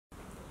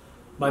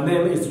My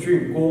name is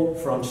Jun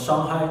Guo from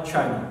Shanghai,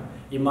 China.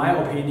 In my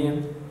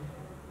opinion,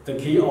 the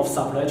key of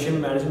supply chain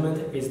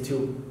management is to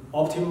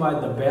optimize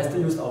the best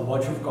use of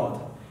what you've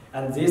got.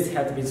 And this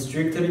has been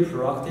strictly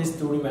practiced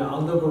during my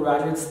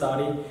undergraduate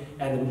study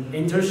and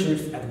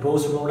internships at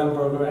both Roland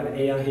Berger and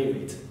A.M.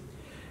 Hewitt.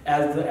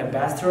 As the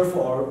ambassador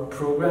for our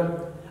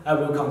program, I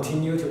will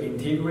continue to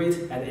integrate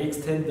and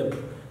extend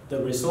the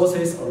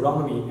resources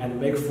around me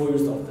and make full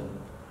use of them.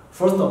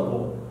 First of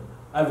all,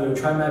 I will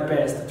try my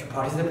best to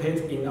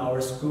participate in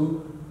our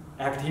school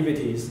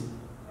activities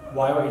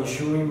while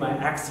ensuring my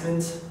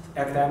excellent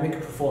academic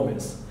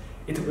performance.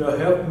 It will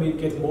help me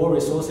get more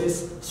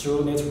resources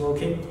through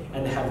networking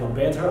and have a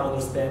better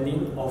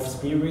understanding of the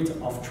spirit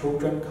of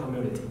children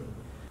community.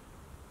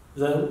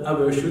 Then I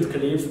will shoot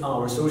clips on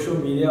our social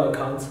media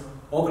accounts,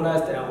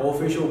 organize the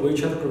official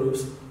WeChat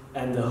groups,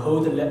 and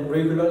hold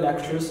regular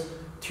lectures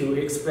to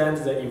expand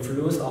the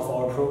influence of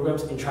our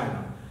programs in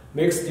China.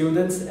 Make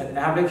students and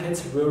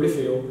applicants really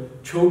feel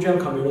children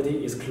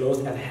community is close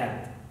at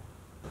hand.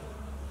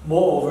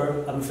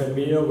 Moreover, I'm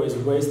familiar with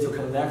ways to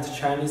connect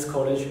Chinese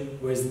college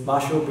with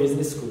Marshall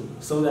Business School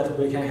so that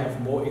we can have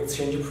more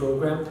exchange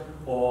program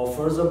or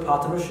further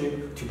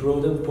partnership to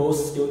broaden both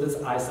students'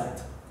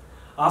 eyesight.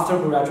 After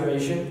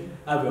graduation,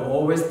 I will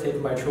always take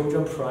my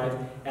children's pride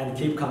and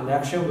keep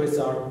connection with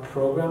our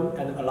program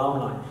and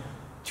alumni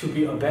to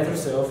be a better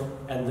self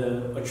and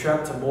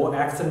attract more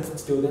excellent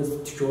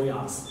students to join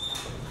us.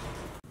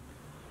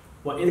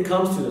 When it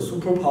comes to the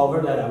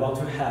superpower that I want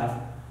to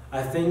have,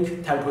 I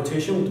think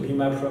teleportation would be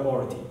my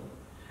priority.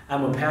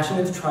 I'm a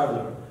passionate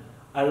traveler.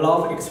 I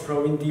love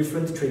exploring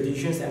different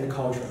traditions and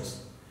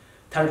cultures.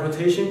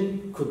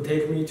 Teleportation could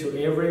take me to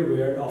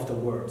everywhere of the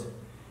world,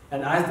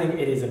 and I think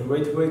it is a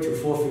great way to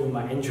fulfill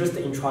my interest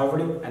in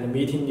traveling and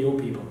meeting new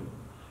people.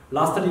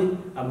 Lastly,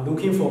 I'm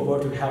looking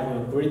forward to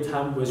having a great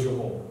time with you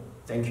all.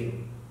 Thank you.